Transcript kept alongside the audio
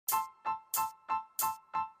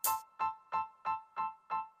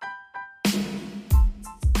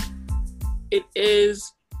it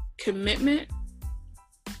is commitment,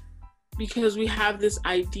 because we have this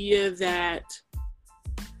idea that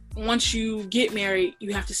once you get married,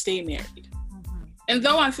 you have to stay married. Mm-hmm. And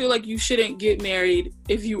though I feel like you shouldn't get married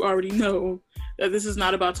if you already know that this is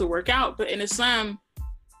not about to work out, but in Islam,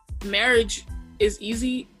 marriage is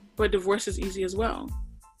easy, but divorce is easy as well.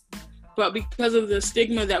 But because of the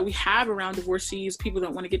stigma that we have around divorcees, people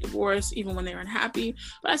don't want to get divorced even when they're unhappy.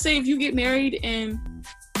 But I say if you get married and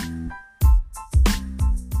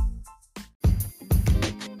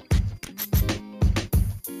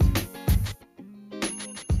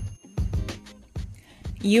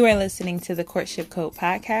You are listening to the Courtship Code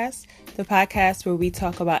podcast, the podcast where we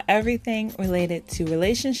talk about everything related to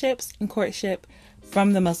relationships and courtship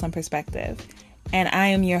from the Muslim perspective. And I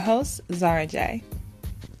am your host, Zara J.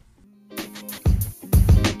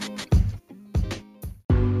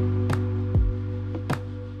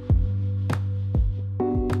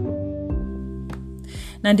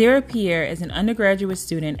 Nadirah Pierre is an undergraduate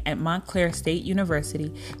student at Montclair State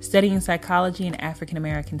University studying psychology and African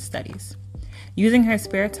American studies. Using her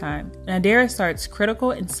spare time, Nadirah starts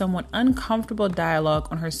critical and somewhat uncomfortable dialogue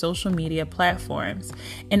on her social media platforms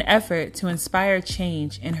in effort to inspire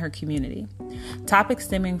change in her community. Topics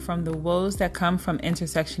stemming from the woes that come from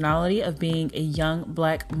intersectionality of being a young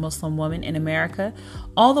Black Muslim woman in America,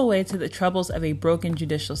 all the way to the troubles of a broken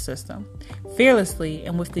judicial system. Fearlessly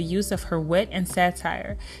and with the use of her wit and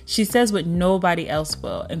satire, she says what nobody else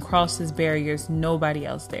will and crosses barriers nobody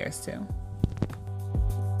else dares to.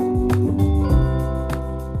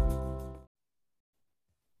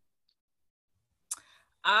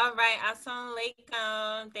 All right, assalamu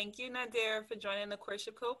alaikum. Thank you, Nadirah, for joining the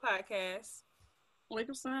Courtship Code podcast.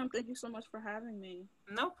 Walaikum salam. Thank you so much for having me.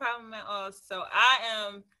 No problem at all. So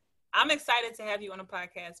I'm excited to have you on the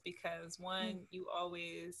podcast because one, you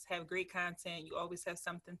always have great content. You always have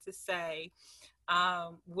something to say,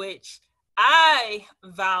 which I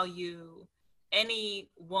value. Any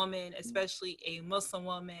woman, especially a Muslim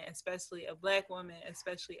woman, especially a Black woman,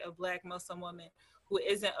 especially a Black Muslim woman who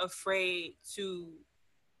isn't afraid to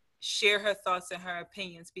share her thoughts and her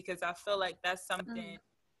opinions, because I feel like that's something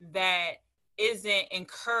that isn't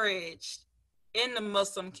encouraged in the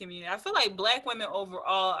Muslim community. I feel like Black women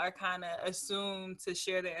overall are kind of assumed to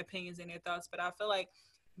share their opinions and their thoughts, but I feel like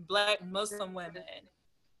Black Muslim women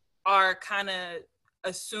are kind of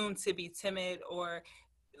assumed to be timid, or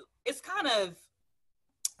it's kind of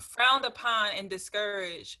frowned upon and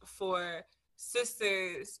discouraged for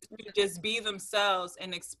sisters to just be themselves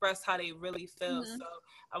and express how they really feel. So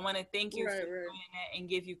I want to thank you for doing that and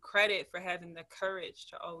give you credit for having the courage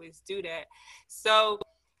to always do that. So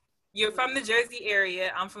you're from the Jersey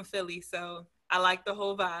area. I'm from Philly, so I like the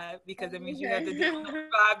whole vibe because it means you have the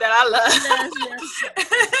vibe that I love.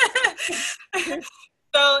 Yes.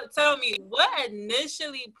 So tell me, what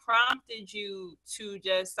initially prompted you to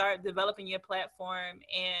just start developing your platform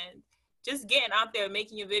and just getting out there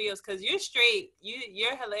making your videos? Because you're straight,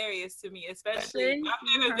 you're hilarious to me, especially my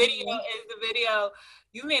favorite video is the video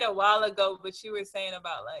you made a while ago, but you were saying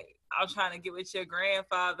about like, I'm trying to get with your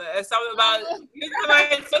grandfather or something about so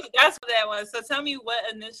that's what that was. So tell me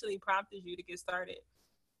what initially prompted you to get started.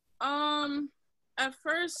 At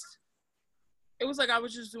first it was like I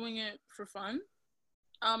was just doing it for fun.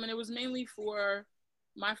 And it was mainly for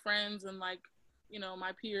my friends and like, you know,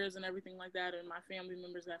 my peers and everything like that, and my family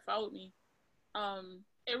members that followed me.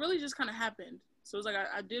 It really just kind of happened. So it was like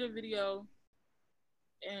I did a video,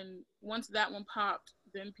 and once that one popped,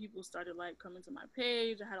 then people started like coming to my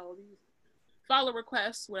page. I had all these follow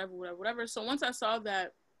requests, whatever. So once I saw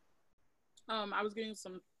that I was getting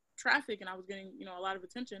some traffic and I was getting, you know, a lot of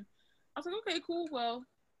attention, I was like, okay, cool. Well,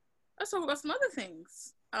 let's talk about some other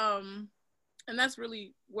things. And that's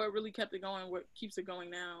really what really kept it going, what keeps it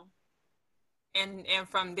going now. And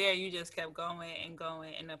from there, you just kept going, and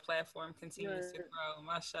the platform continues to grow,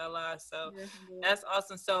 mashallah. So that's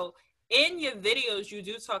awesome. So in your videos, you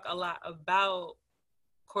do talk a lot about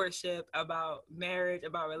courtship, about marriage,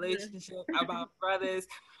 about relationship, about brothers.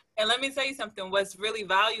 And let me tell you something, what's really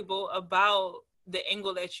valuable about the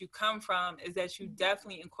angle that you come from is that you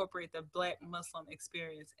definitely incorporate the Black Muslim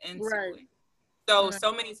experience into it.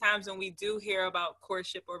 So many times when we do hear about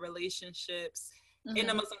courtship or relationships in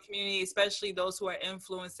the Muslim community, especially those who are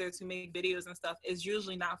influencers who make videos and stuff, is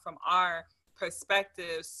usually not from our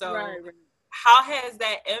perspective. So how has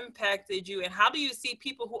that impacted you, and how do you see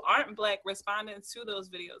people who aren't Black responding to those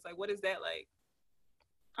videos? Like, what is that like?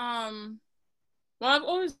 Well, I've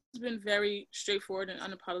always been very straightforward and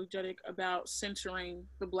unapologetic about centering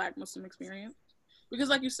the Black Muslim experience, because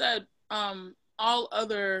like you said, all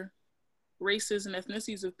other races and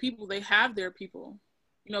ethnicities of people, they have their people,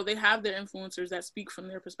 you know, they have their influencers that speak from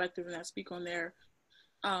their perspective and that speak on their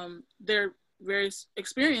various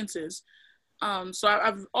experiences. So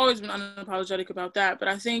I've always been unapologetic about that, but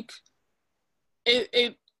I think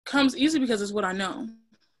it comes easy because it's what I know.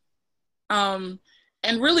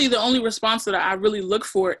 And really the only response that I really look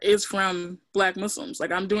for is from Black Muslims.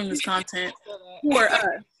 Like, I'm doing this content for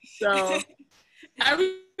us. So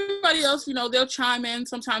everybody else, you know, they'll chime in.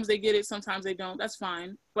 Sometimes they get it, sometimes they don't. That's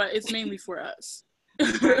fine. But it's mainly for us.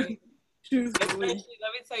 Right. Especially, let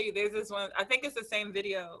me tell you, there's this one, I think it's the same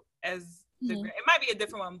video as it might be a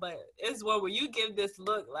different one, but it's one where you give this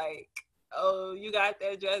look like, oh, you got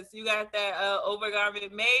that dress, you got that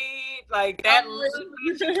overgarment made, like that look that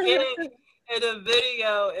you get in the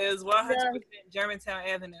video is 100% Germantown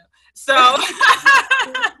Avenue. So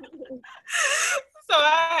so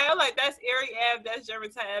I have like, that's Erie Ave, that's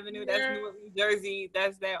Germantown Avenue, that's Newark, New Jersey,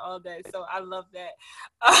 that's that all day. So I love that.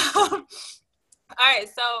 All right,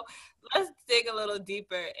 so let's dig a little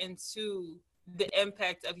deeper into the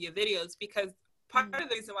impact of your videos, because part of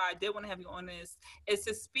the reason why I did want to have you on this is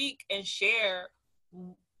to speak and share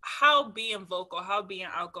how being vocal, how being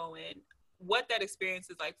outgoing, what that experience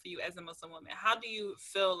is like for you as a Muslim woman. How do you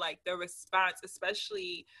feel like the response,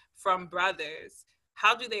 especially from brothers,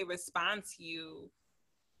 how do they respond to you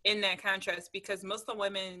in that contrast? Because Muslim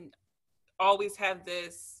women always have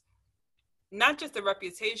this, not just a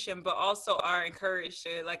reputation, but also are encouraged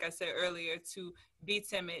to, like I said earlier, to be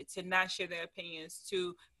timid, to not share their opinions,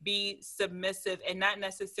 to be submissive, and not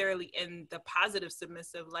necessarily in the positive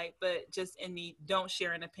submissive light, but just in the don't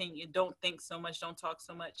share an opinion, don't think so much, don't talk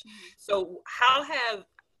so much. So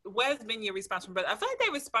what has been your response from brothers? I feel like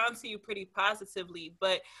they respond to you pretty positively,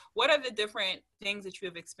 but what are the different things that you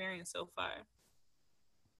have experienced so far?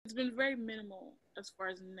 It's been very minimal as far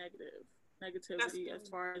as negativity, as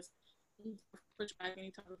far as push back,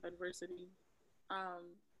 any type of adversity.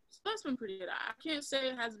 So that's been pretty good. I can't say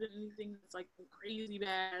it has been anything that's like crazy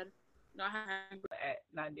bad. You know, I have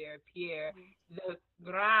Nadirah, Pierre, the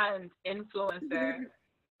grand influencer,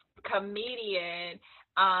 comedian.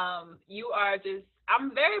 You are just,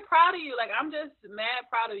 I'm very proud of you. Like, I'm just mad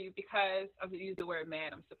proud of you, because I would use the word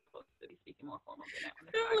mad. I'm supposed to be speaking more formal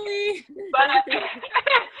than that on this podcast.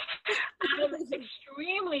 But I'm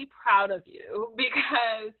extremely proud of you,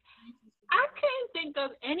 because I can't think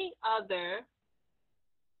of any other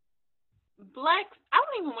Black, I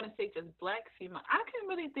don't even want to say just Black female, I can't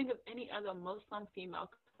really think of any other Muslim female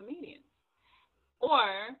comedians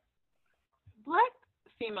or Black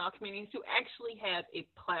female comedians who actually have a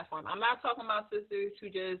platform. I'm not talking about sisters who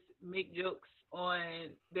just make jokes on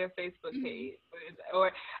their Facebook page, or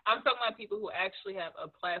I'm talking about people who actually have a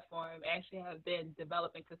platform, actually have been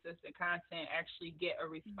developing consistent content, actually get a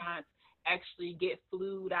response, actually get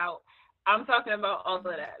flued out. I'm talking about all of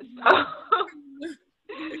that.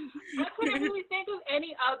 So I couldn't really think of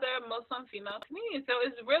any other Muslim female comedian. So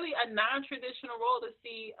it's really a non-traditional role to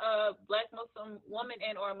see a Black Muslim woman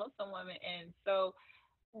in, or a Muslim woman in. So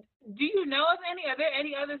do you know of any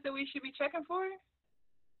others that we should be checking for?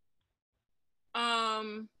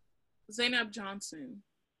 Zainab Johnson.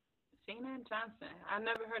 Zainab Johnson. I've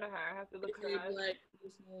never heard of her. I have to look her up.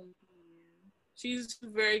 She's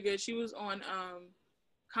very good. She was on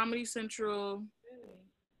Comedy Central. Really?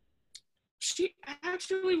 She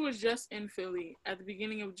actually was just in Philly at the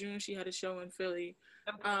beginning of June. She had a show in Philly.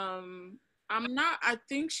 Okay. I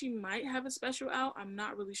think she might have a special out. I'm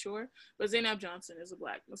not really sure. But Zainab Johnson is a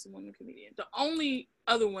Black Muslim woman comedian. The only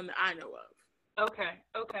other one that I know of. Okay.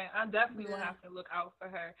 I definitely will have to look out for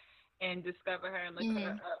her and discover her and look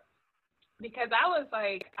her up. Because I was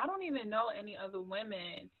like, I don't even know any other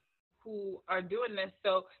women who are doing this.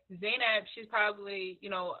 So Zainab, she's probably, you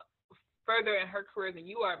know, further in her career than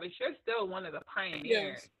you are, but you're still one of the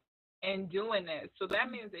pioneers in doing this. So that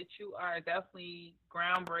means that you are definitely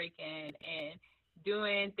groundbreaking and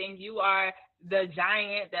doing things. You are the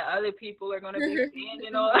giant that other people are going to be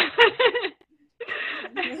standing on.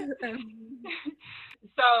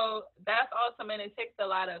 So that's awesome, and it takes a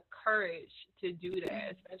lot of courage to do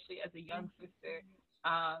that, especially as a young sister.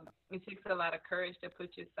 It takes a lot of courage to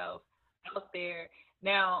put yourself out there.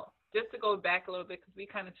 Now, just to go back a little bit, because we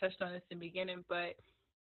kind of touched on this in the beginning, but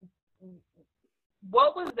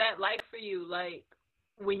what was that like for you? Like,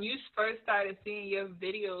 when you first started seeing your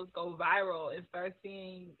videos go viral and start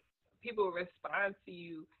seeing people respond to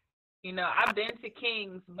you, you know, I've been to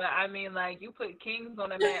Kings, but I mean, like, you put Kings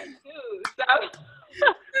on a map too.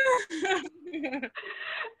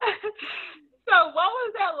 So what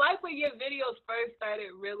was that like when your videos first started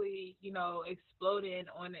really, you know, exploding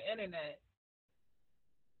on the internet?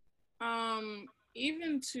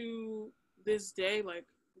 Even to this day, like,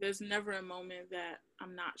 there's never a moment that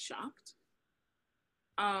I'm not shocked.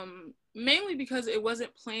 Mainly because it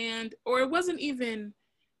wasn't planned, or it wasn't even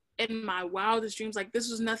in my wildest dreams. Like, this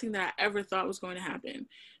was nothing that I ever thought was going to happen.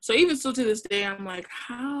 So even still to this day, I'm like,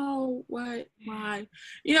 how, what, why?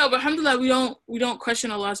 You know, but alhamdulillah, we don't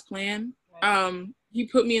question Allah's plan. He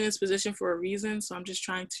put me in this position for a reason, so I'm just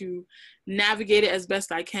trying to navigate it as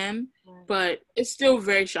best I can. But it's still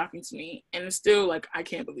very shocking to me, and it's still like, I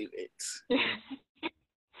can't believe it.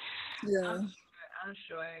 Yeah. I'm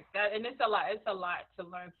sure that, and it's a lot to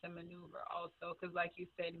learn to maneuver also, because like you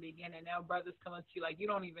said in the beginning, now brothers come up to you like you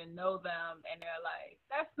don't even know them, and they're like,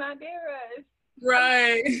 that's Nadirah.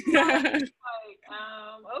 Right. Like,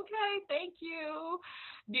 okay, thank you.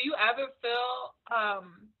 Do you ever feel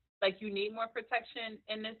like you need more protection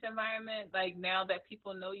in this environment, like now that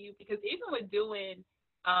people know you? Because even with doing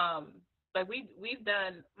like we've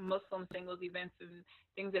done Muslim singles events and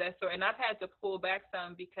things of that sort, and I've had to pull back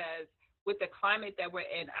some because with the climate that we're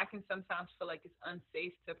in, I can sometimes feel like it's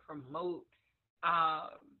unsafe to promote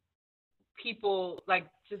people, like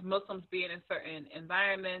just Muslims being in certain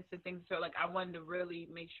environments and things. So like I wanted to really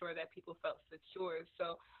make sure that people felt secure.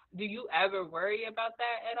 So do you ever worry about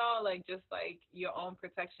that at all? Like just like your own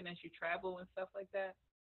protection as you travel and stuff like that?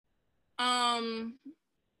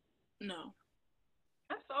 No.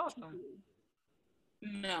 That's awesome.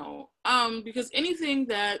 No. Because anything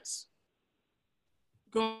that's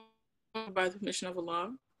going by the permission of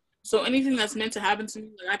Allah. So anything that's meant to happen to me,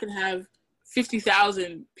 like I can have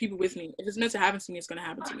 50,000 people with me. If it's meant to happen to me, it's gonna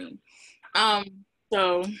happen to me.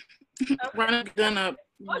 So we're not gonna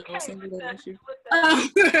issue.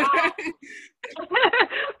 I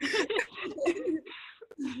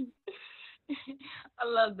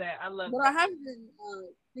love that. But I have been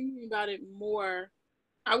thinking about it more.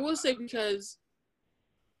 I will say, because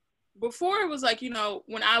before it was like, you know,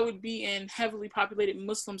 when I would be in heavily populated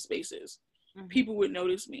Muslim spaces, people would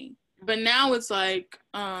notice me. But now it's like,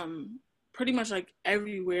 pretty much like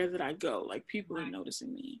everywhere that I go, like people are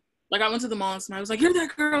noticing me. Like I went to the mall and somebody was like, you're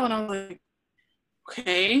that girl. And I was like,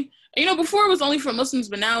 okay. And, you know, before it was only for Muslims,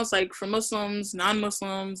 but now it's like for Muslims,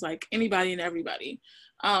 non-Muslims, like anybody and everybody.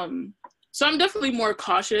 So I'm definitely more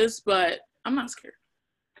cautious, but I'm not scared.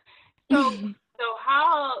 So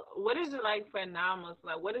what is it like for non-Muslims?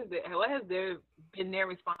 Like, what has been their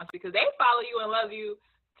response? Because they follow you and love you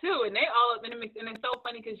too, and they all, and it's so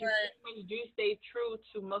funny because you do stay true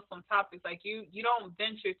to Muslim topics. Like you don't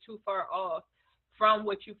venture too far off from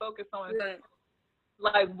what you focus on. Right.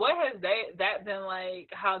 Like, what has that been like?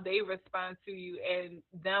 How they respond to you and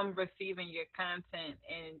them receiving your content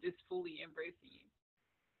and just fully embracing you?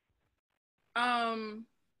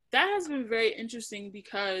 That has been very interesting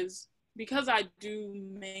because I do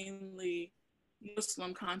mainly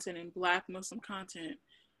Muslim content and Black Muslim content.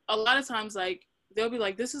 A lot of times, like, they'll be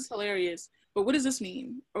like, this is hilarious, but what does this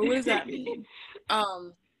mean? Or what does that mean?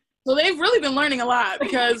 So they've really been learning a lot,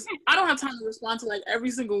 because I don't have time to respond to like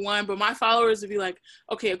every single one, but my followers would be like,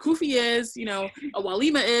 okay, a kufi is, you know, a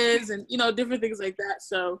walima is, and, you know, different things like that.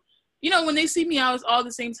 So, you know, when they see me out, it's all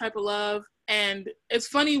the same type of love. And it's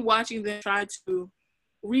funny watching them try to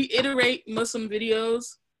reiterate Muslim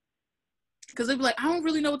videos, because they'd be like, I don't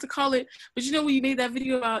really know what to call it, but you know, when you made that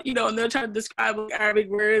video about, you know, and they'll try to describe like Arabic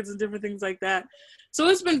words and different things like that. So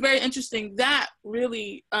it's been very interesting. That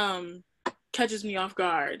really catches me off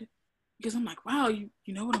guard, because I'm like, wow, you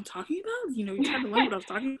know what I'm talking about? You know, you tried to learn what I was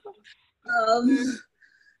talking about.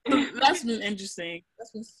 So that's been interesting.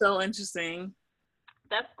 That's been so interesting.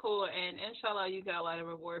 That's cool, and inshallah, you got a lot of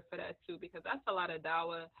reward for that too, because that's a lot of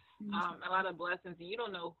dawah, a lot of blessings, and you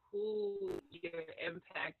don't know who you're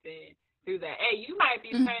impacted through that. Hey, you might be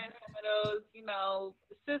praying some of those, you know,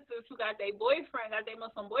 sisters who got their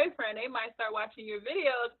Muslim boyfriend. They might start watching your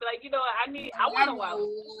videos, but like, you know, I want to watch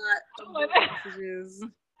messages.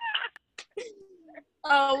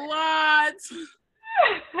 A lot.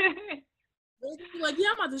 Like, yeah,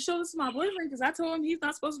 I'm about to show this to my boyfriend because I told him he's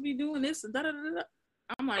not supposed to be doing this and da da da da.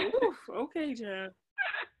 I'm like, oof, okay, Chad.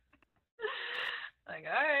 Like,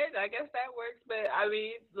 all right, I guess that works. But I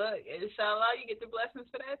mean, look, inshallah, you get the blessings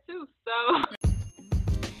for that too. So,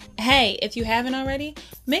 hey, if you haven't already,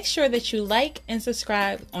 make sure that you like and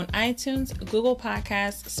subscribe on iTunes, Google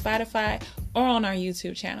Podcasts, Spotify, or on our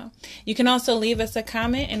YouTube channel. You can also leave us a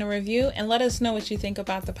comment and a review and let us know what you think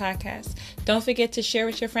about the podcast. Don't forget to share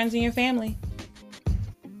with your friends and your family.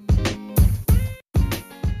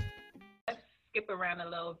 Let's skip around a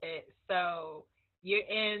little bit. So, you're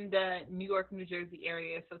in the New York, New Jersey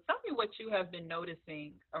area. So tell me what you have been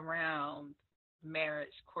noticing around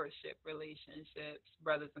marriage, courtship, relationships,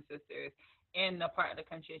 brothers and sisters in the part of the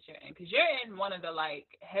country that you're in, because you're in one of the like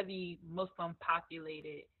heavy Muslim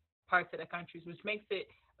populated parts of the countries, which makes it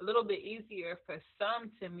a little bit easier for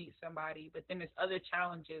some to meet somebody. But then there's other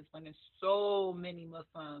challenges when there's so many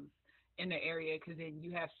Muslims in the area, because then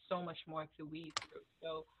you have so much more to weed through.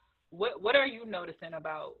 So what are you noticing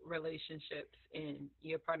about relationships in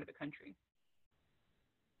your part of the country?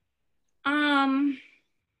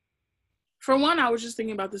 For one, I was just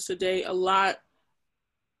thinking about this today a lot.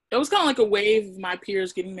 It was kind of like a wave of my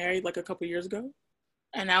peers getting married like a couple years ago,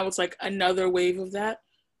 and now it's like another wave of that.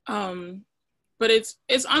 But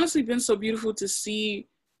it's honestly been so beautiful to see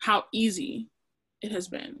how easy it has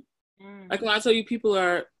been. Like when I tell you, people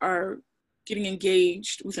are getting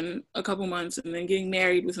engaged within a couple months and then getting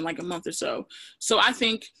married within like a month or so. So I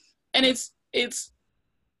think, and it's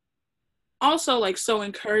also like so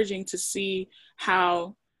encouraging to see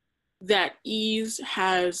how that ease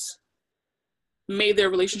has made their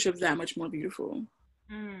relationship that much more beautiful.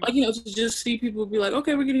 Like, you know, to just see people be like,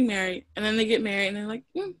 okay, we're getting married, and then they get married and they're like,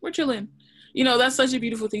 we're chilling. You know, that's such a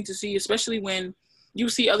beautiful thing to see, especially when you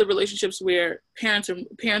see other relationships where parents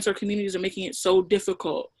or communities are making it so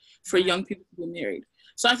difficult for young people to get married.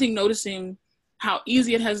 So I think noticing how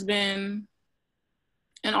easy it has been,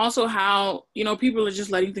 and also how, you know, people are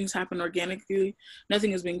just letting things happen organically.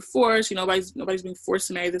 Nothing is being forced. You know, nobody's being forced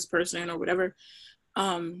to marry this person or whatever.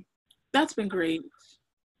 That's been great.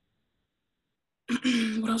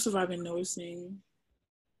 What else have I been noticing?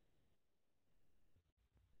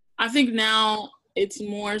 I think now it's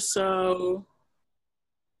more so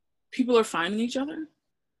people are finding each other.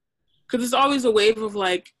 Because it's always a wave of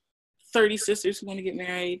like 30 sisters who want to get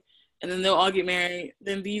married, and then they'll all get married.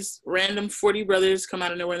 Then these random 40 brothers come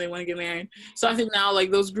out of nowhere and they want to get married. So I think now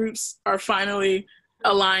like those groups are finally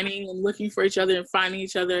aligning and looking for each other and finding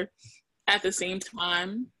each other at the same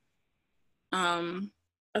time.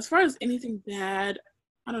 As far as anything bad,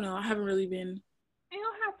 I don't know. I haven't really been. You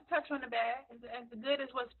don't have to touch on the bad. As good as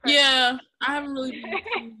what's present. Yeah, I haven't really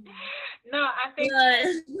been. No, I think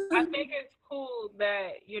it's cool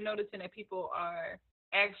that you're noticing that people are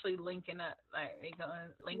actually linking up, like they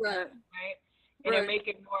gonna link up, right? And they're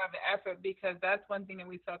making more of an effort, because that's one thing that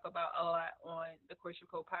we talk about a lot on the Courtship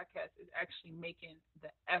Code podcast, is actually making the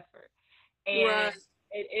effort. And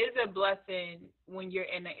it is a blessing when you're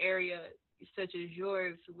in an area such as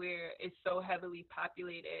yours where it's so heavily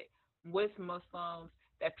populated with Muslims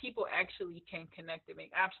that people actually can connect and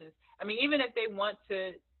make options. I mean, even if they want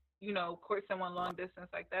to, you know, court someone long distance,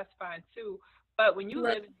 like that's fine too. But when you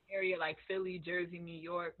live in an area like Philly, Jersey, New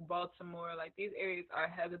York, Baltimore, like these areas are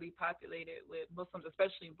heavily populated with Muslims,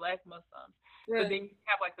 especially Black Muslims. So then you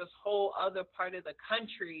have like this whole other part of the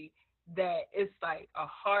country that is like a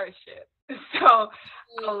hardship. So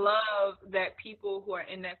I love that people who are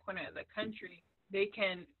in that corner of the country, they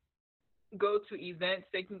can go to events,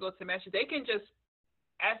 they can go to matches, they can just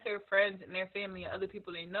ask their friends and their family and other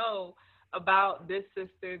people they know about this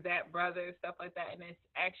sister, that brother, stuff like that, and it's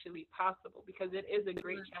actually possible, because it is a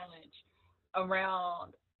great challenge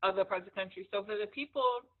around other parts of the country. So for the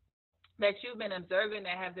people that you've been observing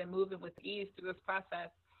that have been moving with ease through this process,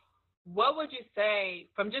 what would you say,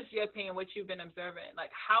 from just your opinion, what you've been observing, like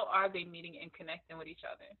how are they meeting and connecting with each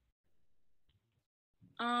other?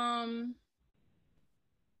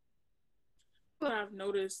 What I've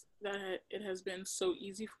noticed that it has been so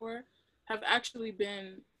easy for have actually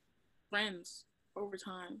been friends over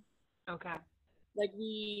time. Okay. Like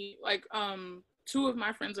two of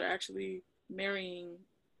my friends are actually marrying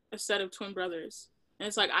a set of twin brothers. And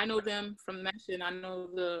it's like I know them from Mesh, and I know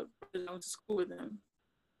the brothers I went to school with them.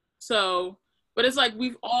 So, but it's like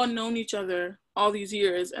we've all known each other all these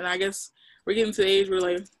years, and I guess we're getting to the age where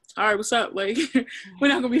like, all right, what's up? Like, we're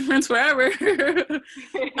not gonna be friends forever.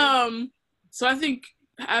 So I think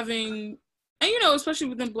having, and you know, especially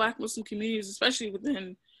within Black Muslim communities, especially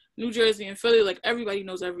within New Jersey and Philly, like everybody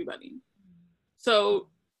knows everybody. So,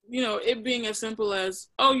 you know, it being as simple as,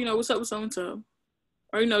 oh, you know, what's up with so-and-so?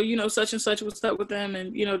 Or, you know, such and such, what's up with them,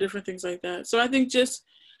 and, you know, different things like that. So I think just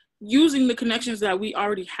using the connections that we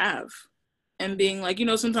already have and being like, you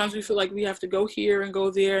know, sometimes we feel like we have to go here and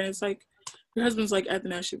go there, and it's like, your husband's like at the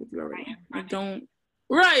that shit with you already. Like, don't.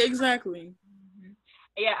 Right, exactly.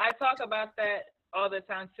 Yeah, I talk about that all the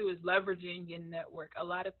time too, is leveraging your network. A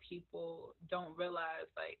lot of people don't realize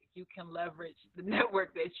like you can leverage the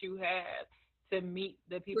network that you have to meet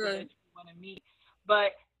the people that you want to meet.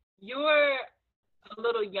 But you're a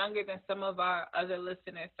little younger than some of our other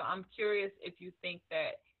listeners, so I'm curious if you think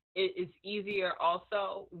that it is easier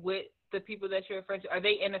also with the people that you're referring to. Are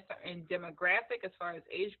they in a certain demographic as far as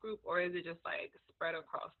age group, or is it just like spread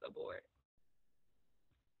across the board?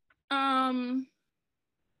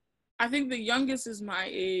 I think the youngest is my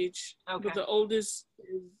age, Okay. but the oldest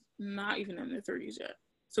is not even in their 30s yet.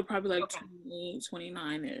 So probably like 28,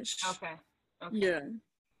 29-ish. Okay. Yeah.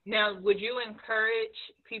 Now, would you encourage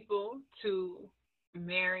people to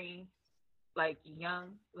marry like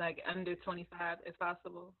young, like under 25 if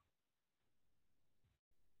possible?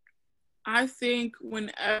 I think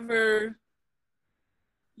whenever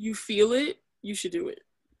you feel it, you should do it.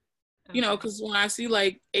 Okay. You know, because when I see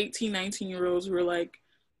like 18, 19-year-olds who are like,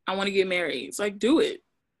 I want to get married, it's like, do it.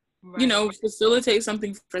 Right. You know, facilitate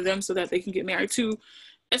something for them so that they can get married too,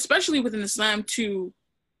 especially within Islam, to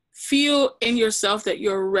feel in yourself that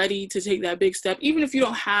you're ready to take that big step. Even if you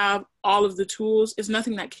don't have all of the tools, it's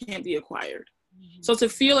nothing that can't be acquired. Mm-hmm. So to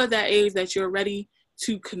feel at that age that you're ready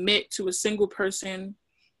to commit to a single person,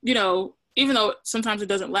 you know, even though sometimes it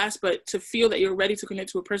doesn't last, but to feel that you're ready to commit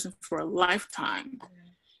to a person for a lifetime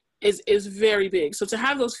is very big. So to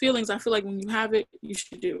have those feelings, I feel like when you have it, you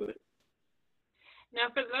should do it. Now,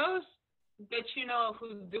 for those that you know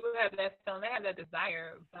who do have that feeling, they have that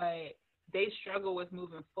desire, but they struggle with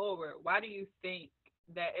moving forward, why do you think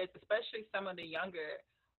that it's, especially some of the younger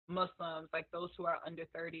Muslims, like those who are under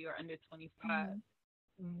 30 or under 25,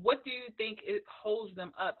 what do you think it holds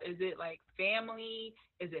them up? Is it like family?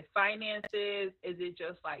 Is it finances? Is it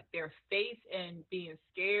just like their faith and being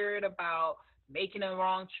scared about making a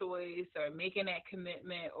wrong choice or making that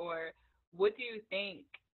commitment? Or what do you think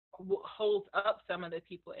holds up some of the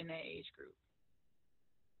people in that age group?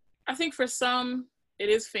 I think for some, it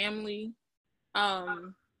is family.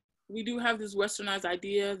 We do have this westernized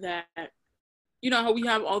idea that, you know, how we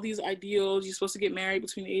have all these ideals. You're supposed to get married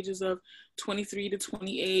between the ages of 23 to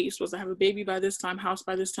 28. You're supposed to have a baby by this time, house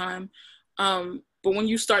by this time. But when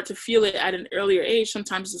you start to feel it at an earlier age,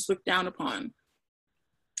 sometimes it's looked down upon.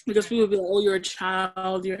 Because people will be like, oh, you're a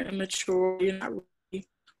child, you're immature, you're not ready.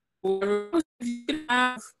 Or if you can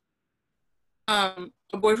have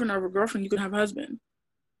a boyfriend or a girlfriend, you can have a husband.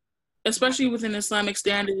 Especially within Islamic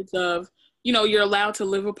standards of, you know, you're allowed to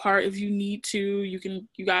live apart if you need to. You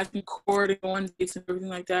guys can court and go on dates and everything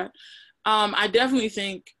like that. I definitely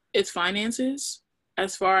think it's finances,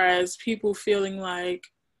 as far as people feeling like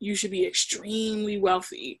you should be extremely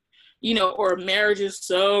wealthy, you know, or marriage is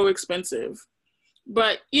so expensive.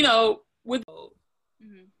 But, you know, with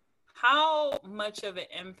how much of an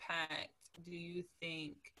impact do you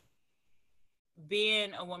think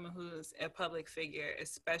being a woman who's a public figure,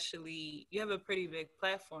 especially, you have a pretty big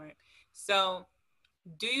platform, so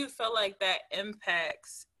do you feel like that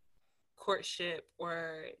impacts courtship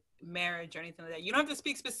or marriage or anything like that? You don't have to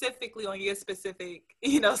speak specifically on your specific,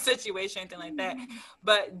 you know, situation or anything like that,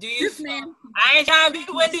 but do you feel, I ain't trying to be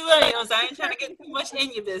Wendy Williams, I ain't trying to get too much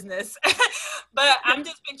in your business, but I'm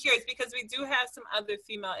just been curious because we do have some other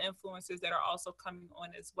female influencers that are also coming on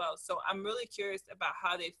as well, so I'm really curious about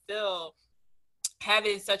how they feel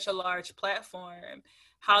having such a large platform.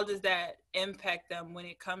 How does that impact them when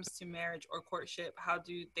it comes to marriage or courtship? How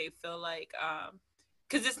do they feel like,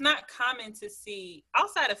 because it's not common to see,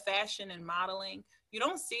 outside of fashion and modeling, you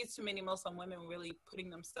don't see too many Muslim women really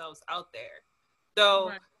putting themselves out there. So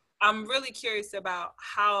right. I'm really curious about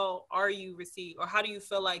how are you received, or how do you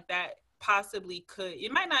feel like that possibly could,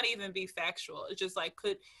 it might not even be factual, it's just like,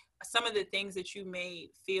 could some of the things that you may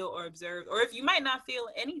feel or observe, or if you might not feel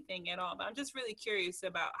anything at all, but I'm just really curious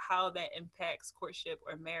about how that impacts courtship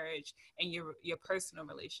or marriage and your personal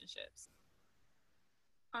relationships.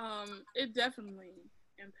 It definitely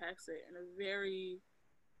impacts it in a very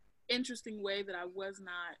interesting way that I was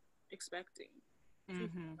not expecting,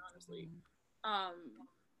 honestly.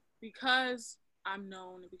 Because I'm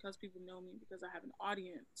known and because people know me, because I have an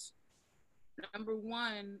audience, number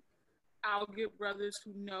one, I'll get brothers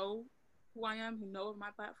who know who I am, who know of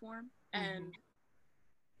my platform, and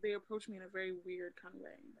they approach me in a very weird kind of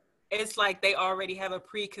way. It's like they already have a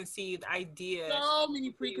preconceived idea. So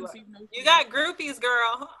many preconceived notions. You got groupies,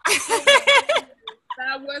 girl. That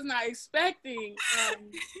I was not expecting.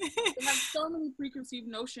 They have so many preconceived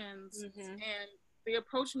notions, and they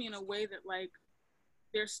approach me in a way that, like,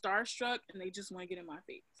 they're starstruck and they just want to get in my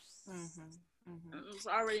face.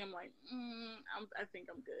 So already I'm like, I think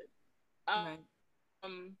I'm good.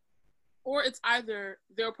 Or it's either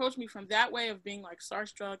they'll approach me from that way of being like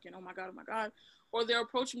starstruck and oh my god, or they'll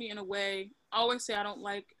approach me in a way, I always say I don't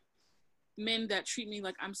like men that treat me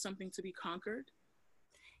like I'm something to be conquered.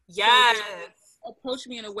 Yes. So approach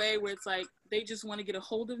me in a way where it's like they just want to get a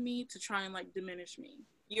hold of me to try and like diminish me.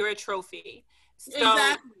 You're a trophy. So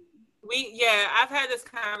exactly. I've had this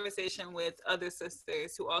conversation with other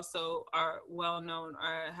sisters who also are well known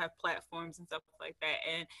or have platforms and stuff like that,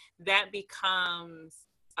 and that becomes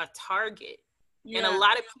a target And a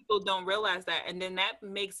lot of people don't realize that. And then that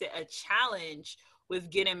makes it a challenge with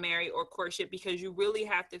getting married or courtship, because you really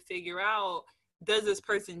have to figure out, does this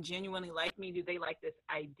person genuinely like me? Do they like this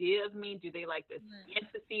idea of me? Do they like this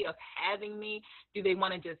fantasy of having me? Do they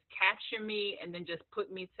want to just capture me and then just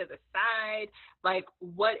put me to the side? Like,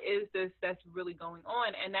 what is this that's really going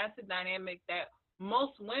on? And that's a dynamic that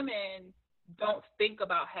most women don't think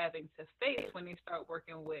about having to face when they start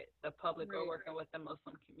working with the public or working with the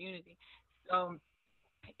Muslim community. So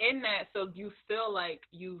in that, so you feel like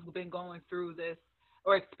you've been going through this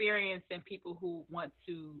or experiencing people who want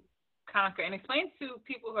to conquer, and explain to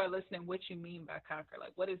people who are listening what you mean by conquer.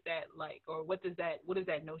 Like, what is that like, or what is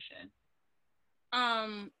that notion?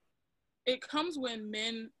 It comes when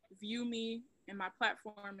men view me and my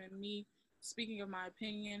platform and me speaking of my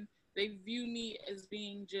opinion, they view me as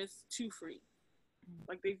being just too free.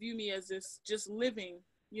 Like, they view me as this just living,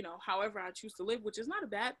 you know, however I choose to live, which is not a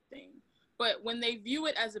bad thing. But when they view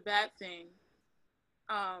it as a bad thing,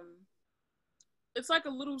 it's like a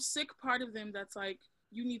little sick part of them that's like,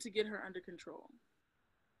 you need to get her under control.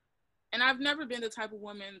 And I've never been the type of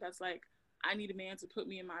woman that's like, I need a man to put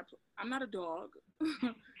me in my I'm not a dog.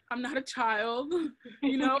 I'm not a child.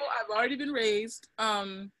 You know, I've already been raised.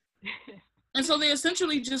 And so they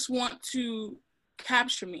essentially just want to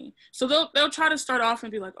capture me. So they'll try to start off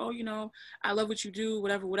and be like, oh, you know, I love what you do,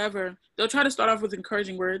 whatever. They'll try to start off with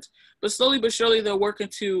encouraging words, but slowly but surely they'll work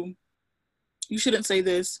into, you shouldn't say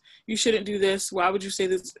this, you shouldn't do this, why would you say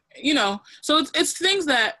this, you know. So it's things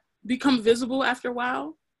that become visible after a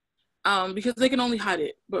while, because they can only hide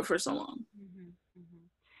it but for so long.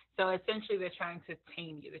 So essentially they're trying to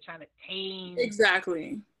tame you. They're trying to tame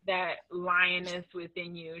exactly that lioness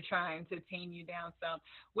within you, trying to tame you down some,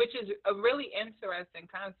 which is a really interesting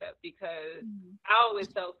concept, because I always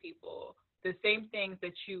tell people the same things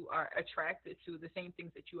that you are attracted to, the same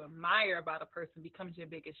things that you admire about a person becomes your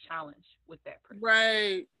biggest challenge with that person.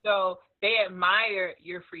 Right. So they admire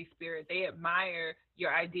your free spirit. They admire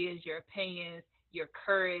your ideas, your opinions, your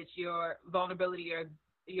courage, your vulnerability,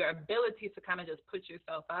 your ability to kind of just put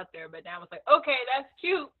yourself out there. But now it's like, okay, that's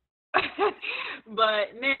cute.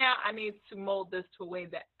 But now I need to mold this to a way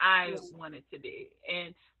that I want it to be.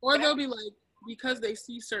 And or they'll be like, because they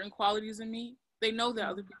see certain qualities in me, they know that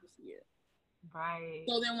other people see it. Right.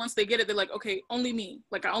 So then once they get it, they're like, okay, only me.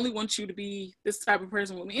 Like, I only want you to be this type of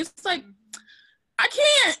person with me. It's like, I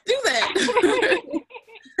can't do that.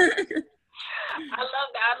 I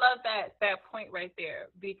love that point right there,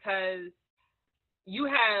 because you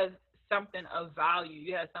have something of value,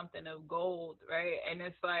 you have something of gold, right? And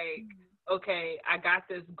it's like, okay, I got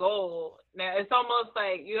this gold. Now it's almost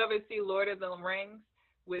like, you ever see Lord of the Rings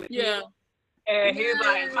with you? And he's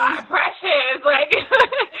like, my precious, like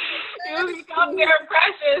you come here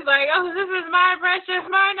precious, like, oh, this is my precious,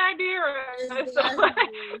 my Nadirah.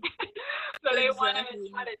 So they want to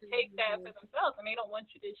try to take that for themselves, and they don't want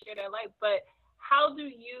you to share their life. But how do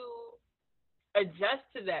you adjust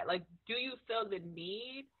to that? Like, do you feel the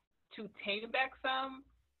need to tame back some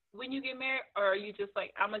when you get married, or are you just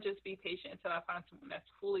like, I'm gonna just be patient until I find someone that's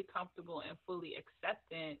fully comfortable and fully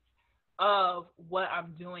acceptant of what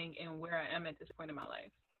I'm doing and where I am at this point in my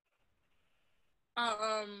life?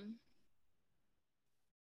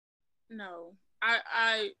 No,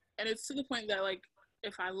 I and it's to the point that, like,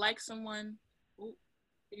 if I like someone, can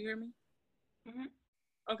you hear me?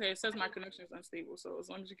 Okay, it says my connection is unstable, so as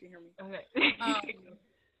long as you can hear me. Okay.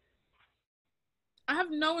 I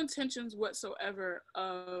have no intentions whatsoever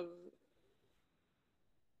of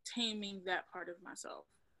taming that part of myself,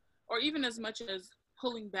 or even as much as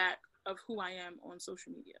pulling back of who I am on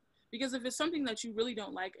social media. Because if it's something that you really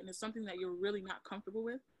don't like and it's something that you're really not comfortable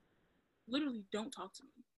with, literally don't talk to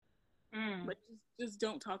me. But just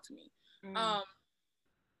don't talk to me.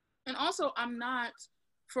 And also, I'm not,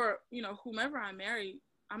 for, you know, whomever I marry,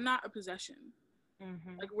 I'm not a possession.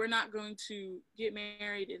 Like, we're not going to get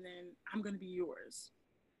married and then I'm going to be yours.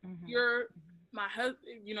 You're my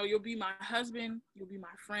husband, you know, you'll be my husband, you'll be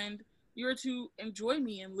my friend. You're to enjoy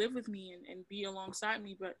me and live with me and be alongside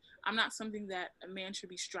me, but I'm not something that a man should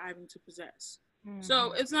be striving to possess.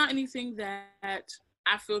 So it's not anything that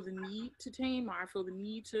I feel the need to tame, or I feel the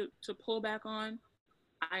need to pull back on.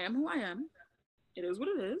 I am who I am. It is what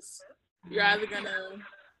it is. You're either going to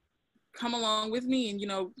come along with me and, you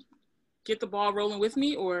know, get the ball rolling with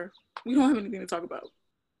me, or we don't have anything to talk about.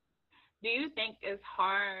 Do you think it's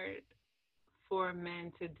hard for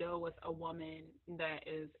men to deal with a woman that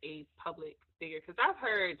is a public figure? Because I've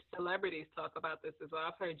heard celebrities talk about this as well.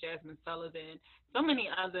 I've heard Jasmine Sullivan, so many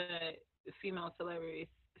other female celebrities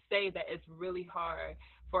say that it's really hard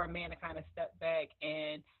for a man to kind of step back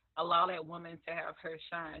and allow that woman to have her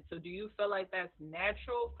shine. So do you feel like that's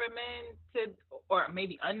natural for men to, or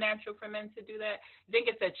maybe unnatural for men to do that? You think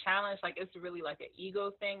it's a challenge, like it's really like an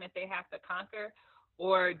ego thing that they have to conquer?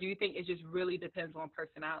 Or do you think it just really depends on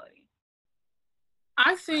personality?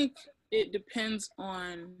 I think it depends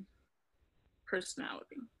on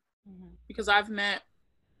personality, because I've met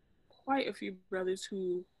quite a few brothers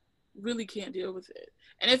who really can't deal with it.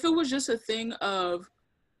 And if it was just a thing of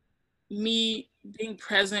me being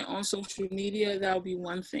present on social media, that would be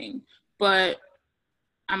one thing. But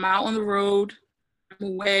I'm out on the road, I'm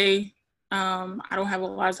away. I don't have a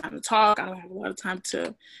lot of time to talk. I don't have a lot of time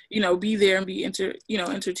to, be there and be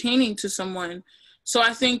entertaining to someone. So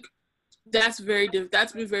I think that's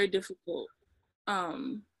that's been very difficult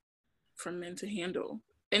for men to handle.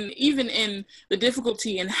 And even in the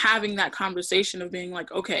difficulty in having that conversation of being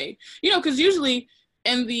like, okay, because usually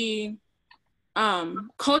in the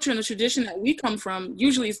culture and the tradition that we come from,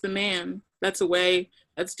 usually it's the man that's away,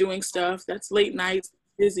 that's doing stuff, that's late nights,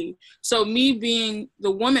 busy. So me being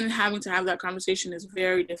the woman and having to have that conversation is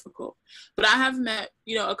very difficult. But I have met,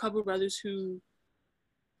 a couple of brothers who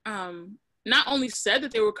not only said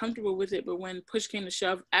that they were comfortable with it, but when push came to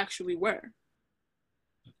shove, actually were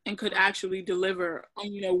and could actually deliver on,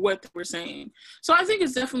 what they were saying. So I think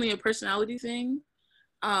it's definitely a personality thing.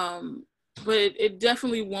 But it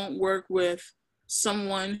definitely won't work with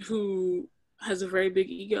someone who has a very big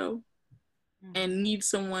ego and needs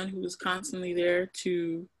someone who is constantly there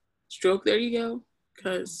to stroke their ego,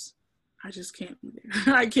 because I just can't be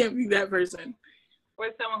there. I can't be that person. Or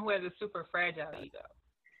someone who has a super fragile ego.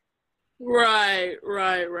 Right.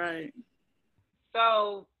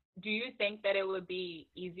 So do you think that it would be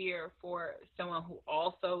easier for someone who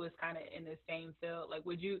also is kind of in the same field? Like,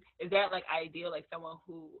 is that like ideal, like someone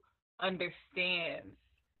who understands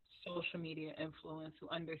social media influence, who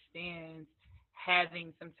understands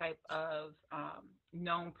having some type of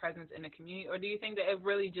known presence in the community? Or do you think that it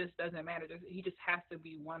really just doesn't matter? He just has to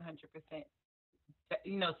be 100%,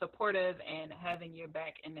 supportive and having your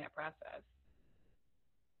back in that process?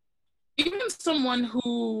 Even someone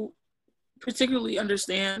who particularly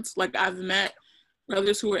understands, like I've met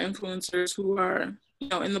brothers who are influencers who are,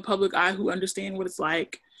 in the public eye, who understand what it's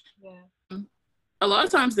like. Yeah. A lot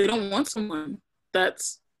of times they don't want someone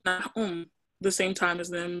that's not home the same time as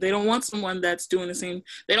them. They don't want someone that's doing the same.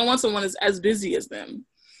 They don't want someone that's as busy as them.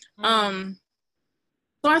 So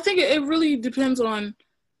I think it really depends on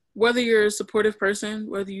whether you're a supportive person,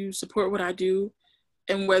 whether you support what I do,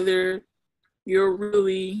 and whether you're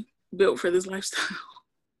really built for this lifestyle.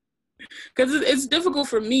 Because it's difficult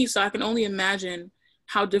for me, so I can only imagine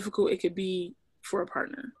how difficult it could be for a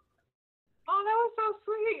partner. Oh, that was so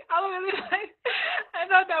sweet. I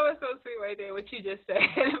thought that was so sweet right there, what you just said.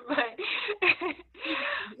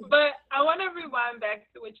 but I want to rewind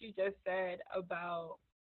back to what you just said about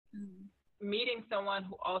meeting someone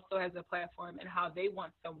who also has a platform and how they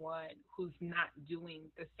want someone who's not doing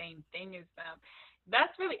the same thing as them.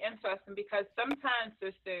 That's really interesting, because sometimes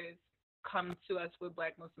sisters come to us with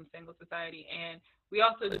Black Muslim Single Society, and we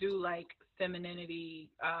also do like femininity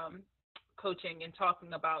coaching and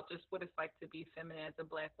talking about just what it's like to be feminine as a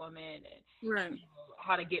Black woman, and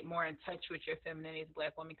how to get more in touch with your femininity as a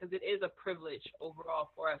Black woman, because it is a privilege overall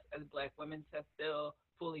for us as Black women to feel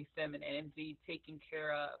fully feminine and be taken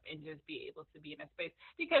care of and just be able to be in a space,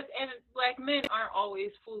 because and Black men aren't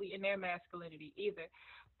always fully in their masculinity either.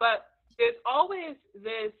 But there's always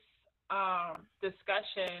this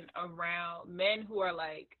discussion around men who are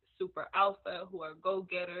like super alpha, who are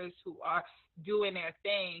go-getters, who are doing their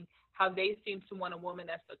thing, how they seem to want a woman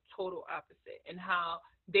that's the total opposite, and how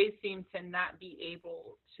they seem to not be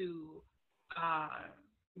able to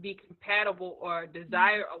be compatible or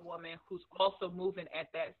desire a woman who's also moving at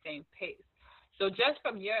that same pace. So just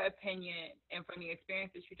from your opinion and from the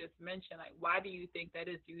experience that you just mentioned, like, why do you think that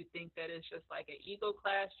is? Do you think that it's just like an ego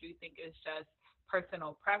clash? Do you think it's just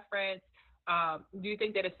personal preference? Do you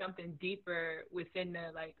think that it's something deeper within the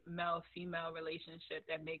like male-female relationship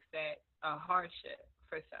that makes that a hardship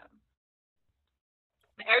for some?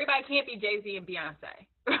 Everybody can't be Jay-Z and Beyonce.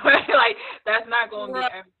 Like, that's not going to be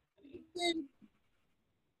everybody.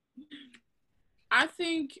 I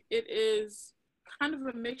think it is kind of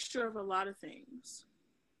a mixture of a lot of things.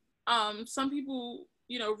 Some people,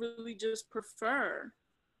 really just prefer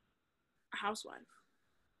a housewife.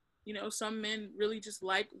 Some men really just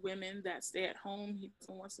like women that stay at home. He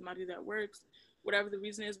doesn't want somebody that works, whatever the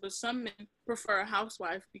reason is. But some men prefer a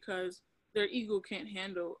housewife because their ego can't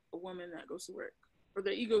handle a woman that goes to work, or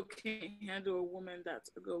their ego can't handle a woman that's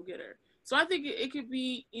a go-getter. So I think it could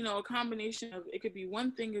be, a combination of, it could be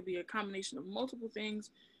one thing, it could be a combination of multiple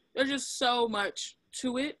things. there's just so much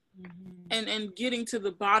to it. And getting to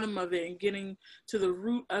the bottom of it and getting to the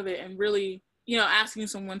root of it and really, you know, asking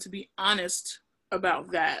someone to be honest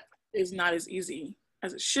about that is not as easy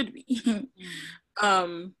as it should be.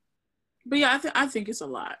 But yeah, I think it's a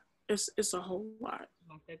lot. It's a whole lot.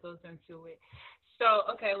 That goes into it. So,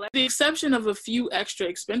 okay. The exception of a few extra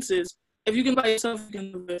expenses, if you can by yourself, you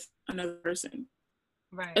can live with another person.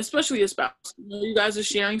 Right. Especially a spouse. You know, you guys are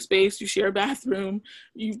sharing space, you share a bathroom,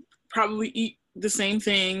 you probably eat the same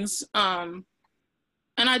things. And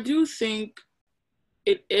I do think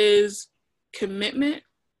it is commitment,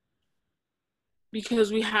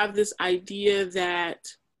 because we have this idea that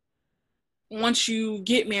once you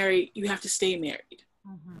get married, you have to stay married.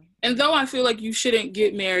 And though I feel like you shouldn't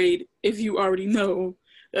get married if you already know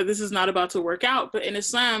that this is not about to work out, but in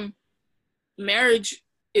Islam, marriage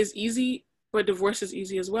is easy, but divorce is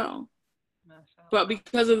easy as well. But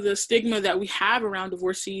because of the stigma that we have around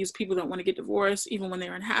divorcees, people don't want to get divorced even when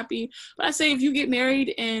they're unhappy. But I say if you get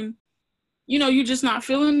married and, you know, you're just not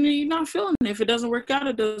feeling it, you're not feeling it. If it doesn't work out,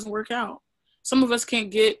 it doesn't work out. Some of us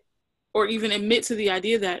can't get or even admit to the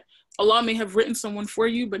idea that Allah may have written someone for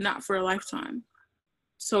you, but not for a lifetime.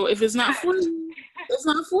 So if it's not for you, it's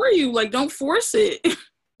not for you. Like, don't force it.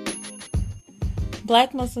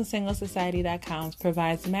 BlackMuslimSingleSociety.com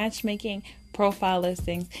provides matchmaking, profile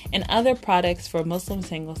listings, and other products for Muslim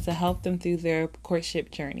singles to help them through their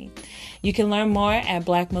courtship journey. You can learn more at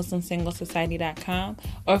BlackMuslimSingleSociety.com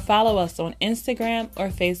or follow us on Instagram or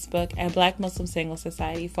Facebook at Black Muslim Single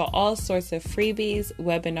Society for all sorts of freebies,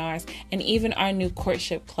 webinars, and even our new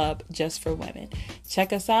courtship club just for women.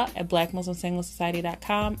 Check us out at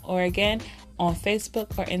BlackMuslimSingleSociety.com or again on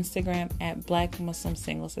Facebook or Instagram at Black Muslim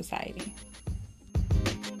Single Society.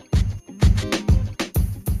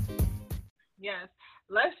 Yes,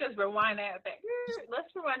 let's just rewind that back.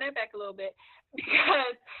 Let's rewind that back a little bit,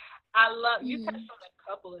 because I love you touched on a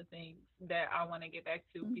couple of things that I want to get back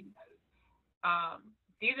to, because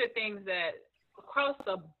these are things that across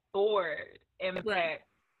the board impact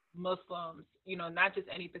Muslims, you know, not just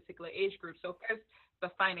any particular age group. So first,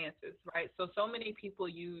 the finances, right? So many people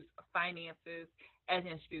use finances as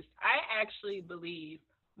an excuse. I actually believe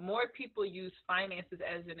more people use finances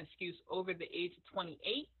as an excuse over the age of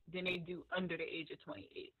 28 than they do under the age of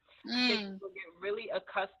 28. People get really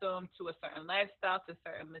accustomed to a certain lifestyle, to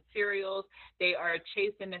certain materials. They are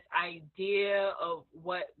chasing this idea of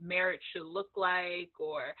what marriage should look like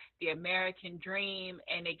or the American dream,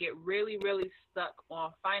 and they get really, really stuck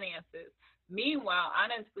on finances. Meanwhile,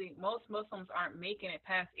 honestly, most Muslims aren't making it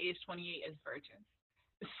past age 28 as virgins.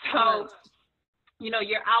 So, you know,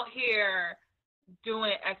 you're out here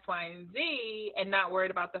doing X, Y, and Z and not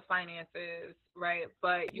worried about the finances, right?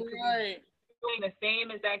 But you could be doing the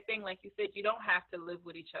same exact thing. Like you said, you don't have to live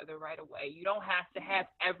with each other right away. You don't have to have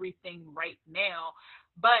everything right now,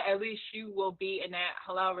 but at least you will be in that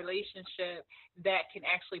halal relationship that can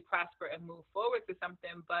actually prosper and move forward to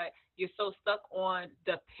something. But you're so stuck on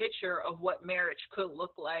the picture of what marriage could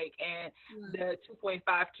look like and the 2.5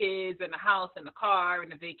 kids and the house and the car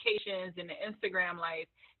and the vacations and the Instagram life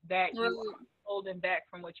that you are holding back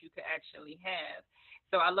from what you could actually have.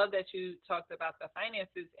 So I love that you talked about the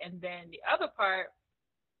finances. And then the other part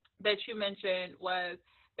that you mentioned was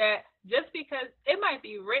that just because it might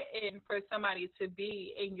be written for somebody to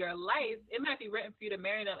be in your life, it might be written for you to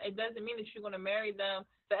marry them. It doesn't mean that you're going to marry them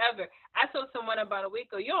forever. I told someone about a week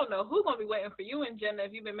ago, you don't know who's going to be waiting for you in Jannah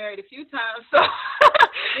if you've been married a few times. So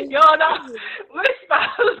you don't know which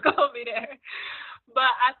spouse is going to be there. But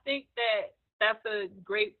I think that that's a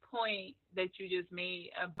great point that you just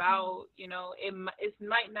made about, you know, it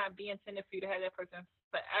might not be intended for you to have that person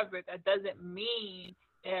forever. That doesn't mean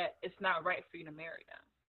that it's not right for you to marry them.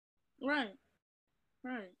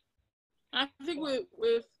 Right. I think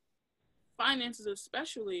with finances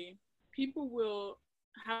especially, people will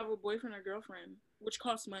have a boyfriend or girlfriend, which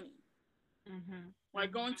costs money.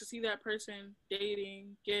 Like going to see that person,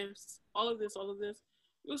 dating, gifts, all of this,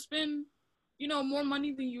 you'll spend, you know, more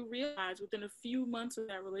money than you realize within a few months of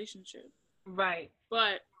that relationship. Right.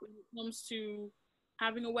 But when it comes to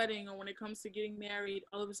having a wedding or when it comes to getting married,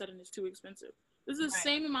 all of a sudden it's too expensive. This is the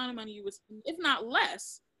same amount of money you would spend, if not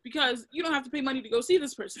less, because you don't have to pay money to go see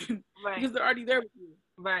this person because they're already there with you.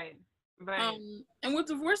 Right. And with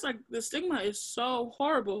divorce, like, the stigma is so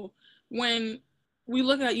horrible. When we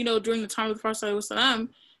look at, you know, during the time of the Prophet ﷺ,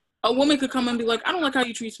 a woman could come and be like, I don't like how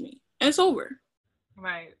you treat me. And it's over.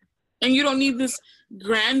 Right. And you don't need this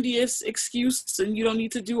grandiose excuse, and you don't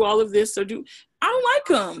need to do all of this I don't like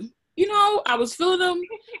him. You know, I was feeling him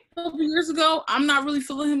a couple years ago. I'm not really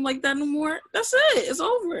feeling him like that no more. That's it. It's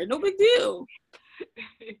over. No big deal.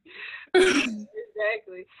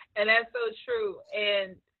 Exactly. And that's so true.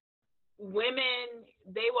 And women,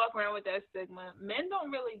 they walk around with that stigma. Men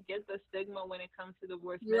don't really get the stigma when it comes to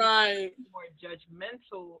divorce. Men Right. are more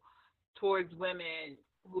judgmental towards women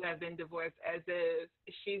who have been divorced, as if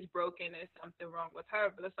she's broken, there's something wrong with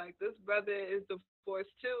her. But it's like, this brother is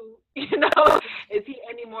divorced too. Is he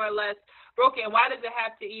any more or less broken? Why does it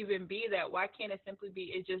have to even be that? Why can't it simply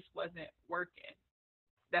be it just wasn't working?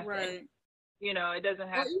 That's right. it. It doesn't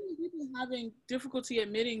have. Or even people having difficulty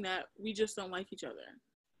admitting that we just don't like each other.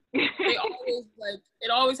 They always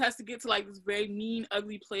it always has to get to like this very mean,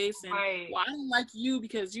 ugly place, and right. Well, I don't like you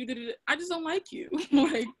because you did it. I just don't like you.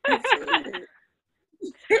 Like, that's it.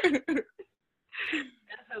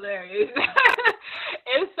 That's hilarious.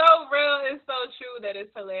 It's so real. It's so true that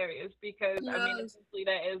it's hilarious because Yes. I mean, essentially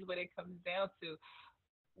that is what it comes down to.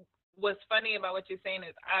 What's funny about what you're saying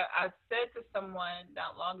is I said to someone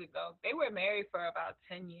not long ago, they were married for about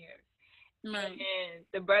 10 years. Right. And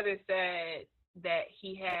the brother said that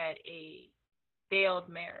he had a failed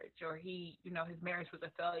marriage, or his marriage was a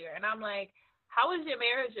failure. And I'm like, how is your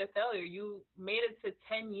marriage a failure? You made it to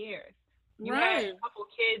 10 years. You right. had a couple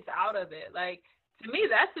kids out of it. Like, to me,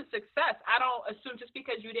 that's a success. I don't assume just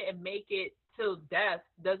because you didn't make it till death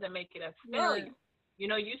doesn't make it a failure. Right.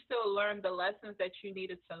 You still learned the lessons that you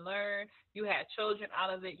needed to learn. You had children out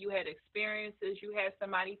of it. You had experiences. You had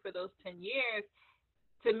somebody for those 10 years.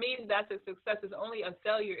 To me, that's a success. It's only a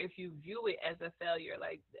failure if you view it as a failure.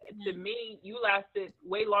 Like, to me, you lasted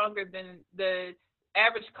way longer than the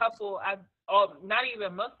average couple. Not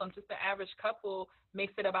even Muslim, just the average couple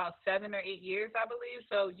makes it about 7 or 8 years, I believe.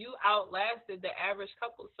 So you outlasted the average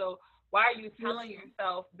couple. So why are you telling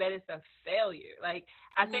yourself that it's a failure? Like,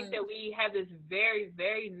 I think that we have this very,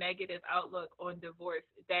 very negative outlook on divorce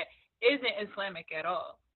that isn't Islamic at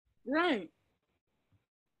all. Right.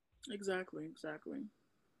 Exactly.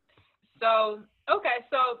 So, okay,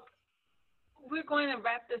 so we're going to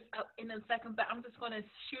wrap this up in a second, but I'm just going to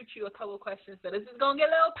shoot you a couple questions. So this is going to get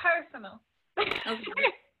a little personal.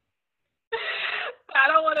 Okay. I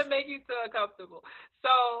don't want to make you too uncomfortable.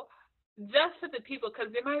 So just for the people,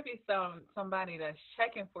 because there might be somebody that's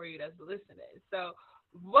checking for you that's listening. So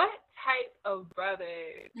what type of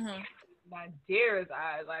brother, Nadirah's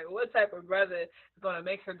eyes, like what type of brother is going to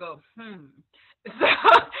make her go, So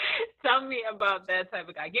tell me about that type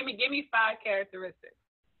of guy. Give me 5 characteristics.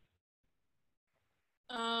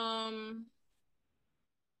 I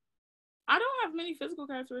don't have many physical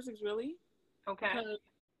characteristics really. Okay.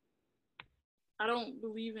 I don't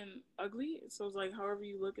believe in ugly, so it's like however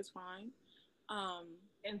you look is fine.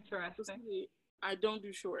 Interesting. I don't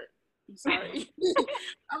do short. I'm sorry.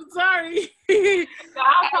 I'm sorry. So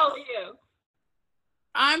how tall are you?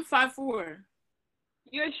 I'm 5'4".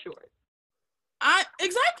 You're short.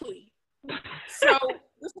 Exactly. So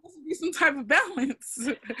this has to be some type of balance.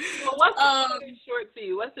 Well, what's short to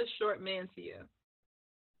you? What's a short man to you?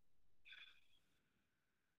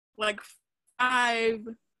 Like 5.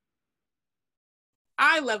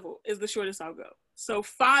 Eye level is the shortest I'll go. So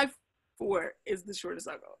 5'4" is the shortest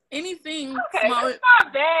I'll go. Anything smaller. That's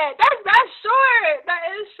not bad. That's short. That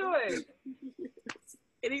is short.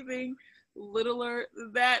 Anything littler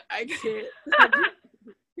than that, I can't.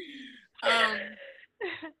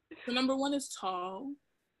 So number 1 is tall.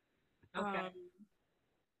 Okay.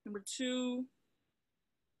 Number 2,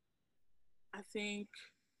 I think.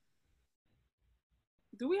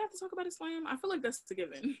 Do we have to talk about Islam? I feel like that's a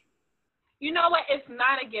given. You know what? It's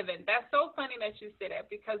not a given. That's so funny that you say that,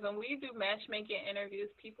 because when we do matchmaking interviews,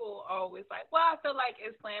 people are always like, well, I feel like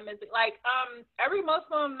Islam is like, every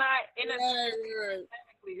Muslim not in a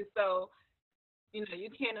technically. So, you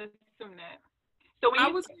can't assume that. So when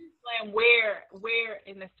you say Islam, where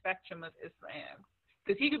in the spectrum of Islam?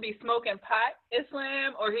 Because he could be smoking pot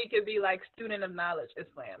Islam, or he could be like student of knowledge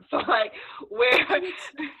Islam. So like, where?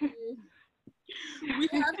 We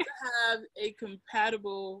have to have a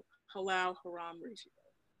compatible halal haram ratio.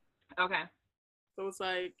 Okay. So it's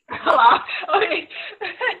like halal. Okay.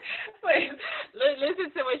 Wait.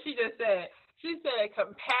 Listen to what she just said. She said a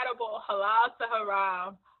compatible halal to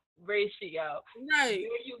haram ratio. Right.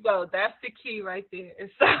 There you go. That's the key right there.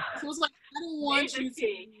 So it's like, I don't want you to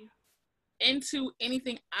be into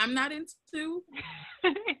anything I'm not into,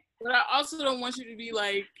 but I also don't want you to be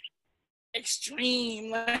like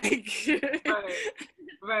extreme, like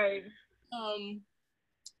right.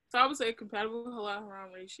 So I would say compatible halal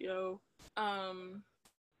haram ratio.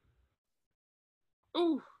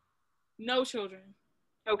 No children.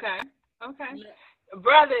 Okay. No.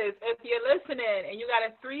 Brothers, if you're listening and you got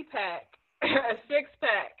a 3-pack, a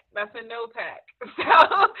 6-pack, that's a no pack.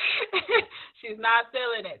 So she's not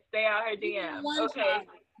feeling it. Stay out her DM. Okay.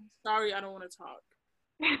 I'm sorry, I don't want to talk.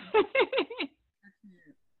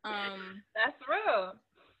 That's real.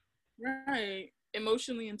 Right.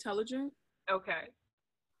 Emotionally intelligent. Okay.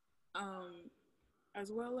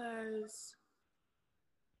 As well as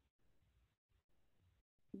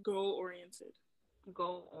goal-oriented.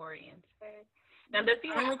 Goal-oriented. Now, does he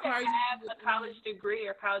have to have a college degree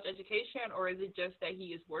or college education, or is it just that he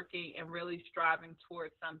is working and really striving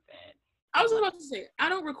towards something? I was about to say, I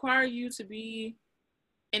don't require you to be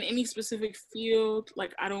in any specific field.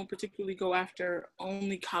 Like, I don't particularly go after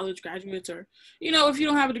only college graduates, or, you know, if you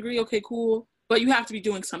don't have a degree, okay, cool. But you have to be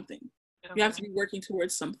doing something. Okay. You have to be working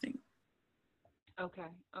towards something. Okay.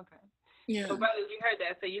 Yeah. So, brothers, you heard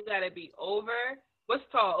that. So you got to be over, what's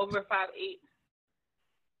tall? Over 5'8"?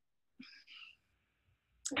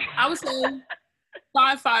 I would say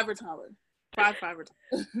 5'5" or taller. 5'5" or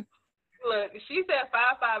taller. Look, she said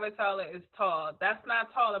 5'5" or taller is tall. That's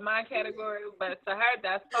not tall in my category, but to her,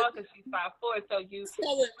 that's tall because she's 5'4". So you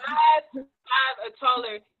 5'5" or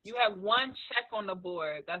taller, you have one check on the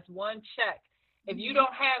board. That's one check. If you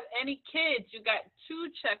don't have any kids, you got 2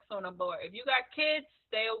 checks on the board. If you got kids,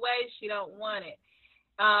 stay away. She don't want it.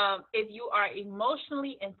 If you are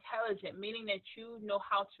emotionally intelligent, meaning that you know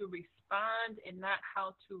how to respond and not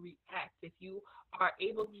how to react. If you are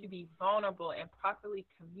able to be vulnerable and properly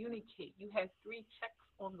communicate, you have 3 checks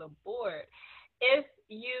on the board. If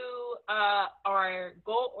you are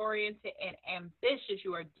goal-oriented and ambitious,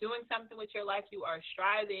 you are doing something with your life, you are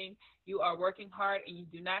striving, you are working hard, and you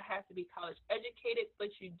do not have to be college educated, but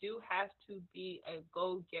you do have to be a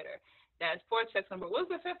go-getter. That's 4 checks on the board.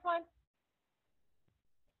 What's the 5th one?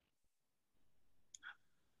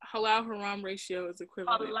 Halal haram ratio is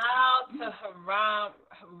equivalent. Halal to haram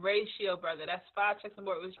ratio, brother. That's 5 checks on the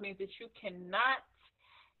board, which means that you cannot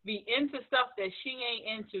be into stuff that she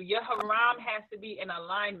ain't into. Your haram has to be in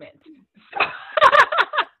alignment.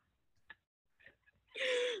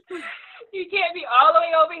 You can't be all the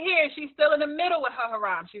way over here. She's still in the middle with her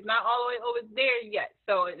haram. She's not all the way over there yet.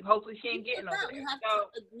 So hopefully she ain't getting over there. We have to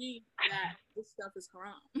agree that this stuff is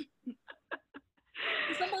haram.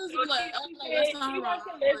 Somebody's so like, oh, no, that's not she haram. wants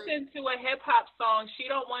to listen to a hip hop song. She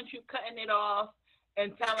don't want you cutting it off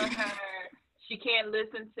and telling her she can't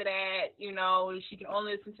listen to that, you know, she can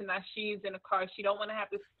only listen to Nasheed's in the car. She don't want to have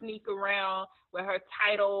to sneak around with her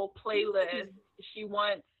title playlist. She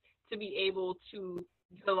wants to be able to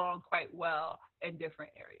get along quite well in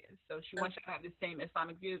different areas. So she wants you to have the same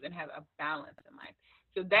Islamic views and have a balance in life.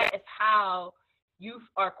 So that is how you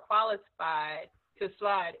are qualified to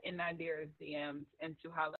slide in Nadirah's DMs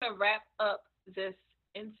into how. I'm going to wrap up this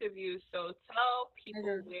interview. So tell people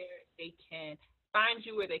where they can find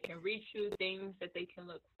you, where they can reach you, things that they can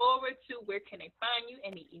look forward to, where can they find you,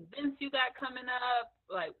 any events you got coming up,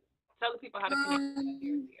 like tell the people how to connect with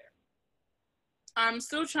you here. I'm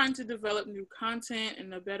still trying to develop new content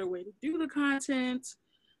and a better way to do the content.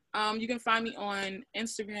 You can find me on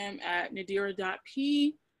Instagram at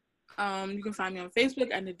Nadirah.p. You can find me on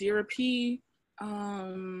Facebook at Nadirah P.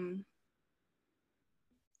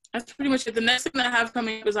 That's pretty much it. The next thing that I have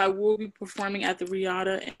coming up is I will be performing at the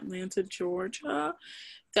Riata in Atlanta, Georgia.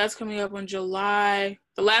 That's coming up on July,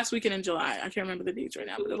 the last weekend in July. I can't remember the dates right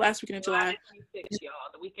now, but the last weekend in July. 26, y'all.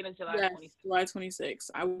 The weekend of July 26. July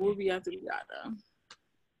 26. I will be at the Riata.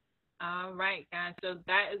 All right, guys. So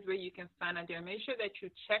that is where you can find Nadirah. Make sure that you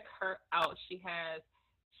check her out. She has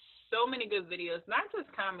so many good videos, not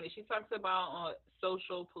just comedy. She talks about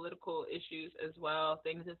social, political issues as well,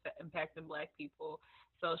 things that impacting Black people.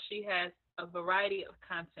 So she has a variety of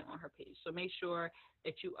content on her page. So make sure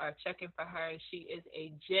that you are checking for her. She is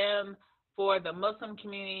a gem for the Muslim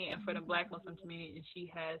community and for the Black Muslim community, and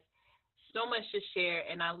she has so much to share.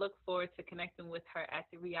 And I look forward to connecting with her at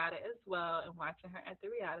the Riata as well and watching her at the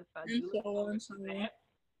Riata. So I do look forward to that.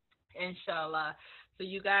 Inshallah. So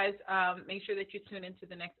you guys make sure that you tune into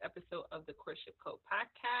the next episode of the Courtship Code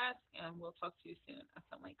podcast, and we'll talk to you soon.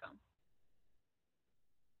 Assalamu alaikum.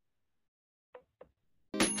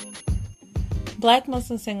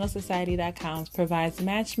 BlackMuslimSingleSociety.com provides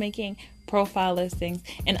matchmaking, profile listings,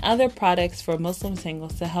 and other products for Muslim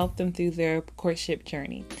singles to help them through their courtship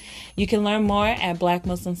journey. You can learn more at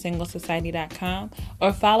BlackMuslimSingleSociety.com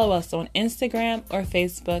or follow us on Instagram or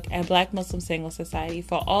Facebook at Black Muslim Single Society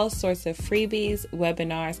for all sorts of freebies,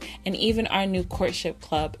 webinars, and even our new courtship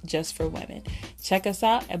club just for women. Check us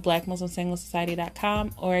out at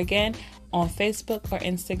BlackMuslimSingleSociety.com or again on Facebook or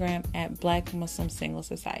Instagram at Black Muslim Single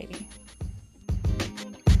Society.